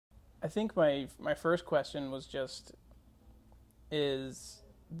I think my first question was just, is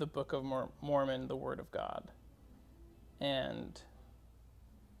the Book of Mormon the Word of God? And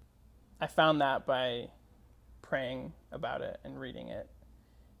I found that by praying about it and reading it.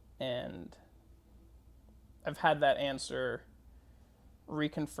 And I've had that answer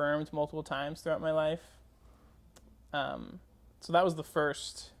reconfirmed multiple times throughout my life. So that was the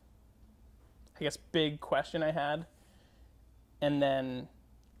first, I guess, big question I had. And then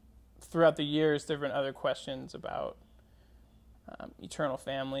throughout the years, there have been other questions about eternal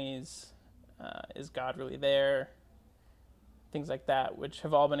families. Is God really there? Things like that, which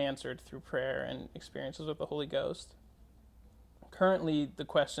have all been answered through prayer and experiences with the Holy Ghost. Currently, the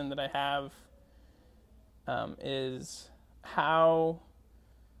question that I have is, how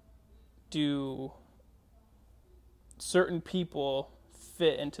do certain people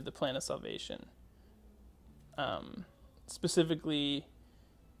fit into the plan of salvation? Specifically,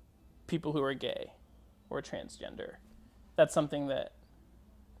 people who are gay or transgender. That's something that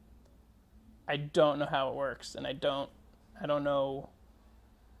I don't know how it works, and I don't know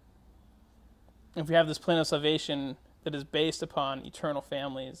if we have this plan of salvation that is based upon eternal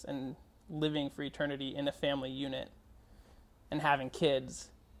families and living for eternity in a family unit and having kids.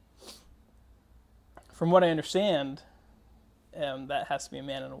 From what I understand, that has to be a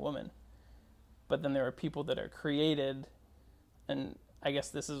man and a woman. But then there are people that are created, and I guess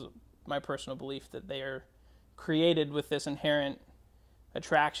this is my personal belief, that they are created with this inherent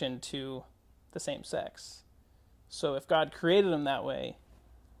attraction to the same sex. So if God created them that way,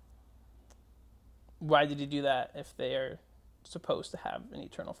 why did he do that if they are supposed to have an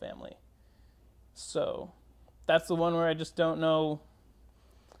eternal family? So that's the one where I just don't know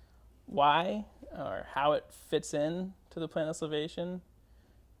why or how it fits in to the plan of salvation.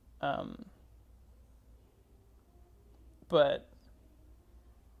 But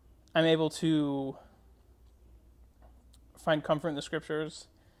I'm able to find comfort in the scriptures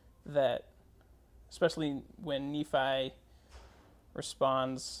that, especially when Nephi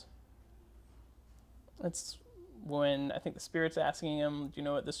responds, it's when I think the Spirit's asking him, do you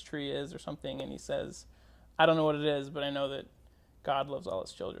know what this tree is or something? And he says, I don't know what it is, but I know that God loves all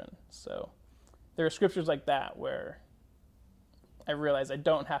his children. So there are scriptures like that where I realize I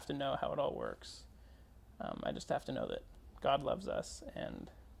don't have to know how it all works. I just have to know that God loves us and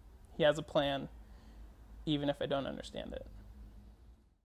he has a plan, even if I don't understand it.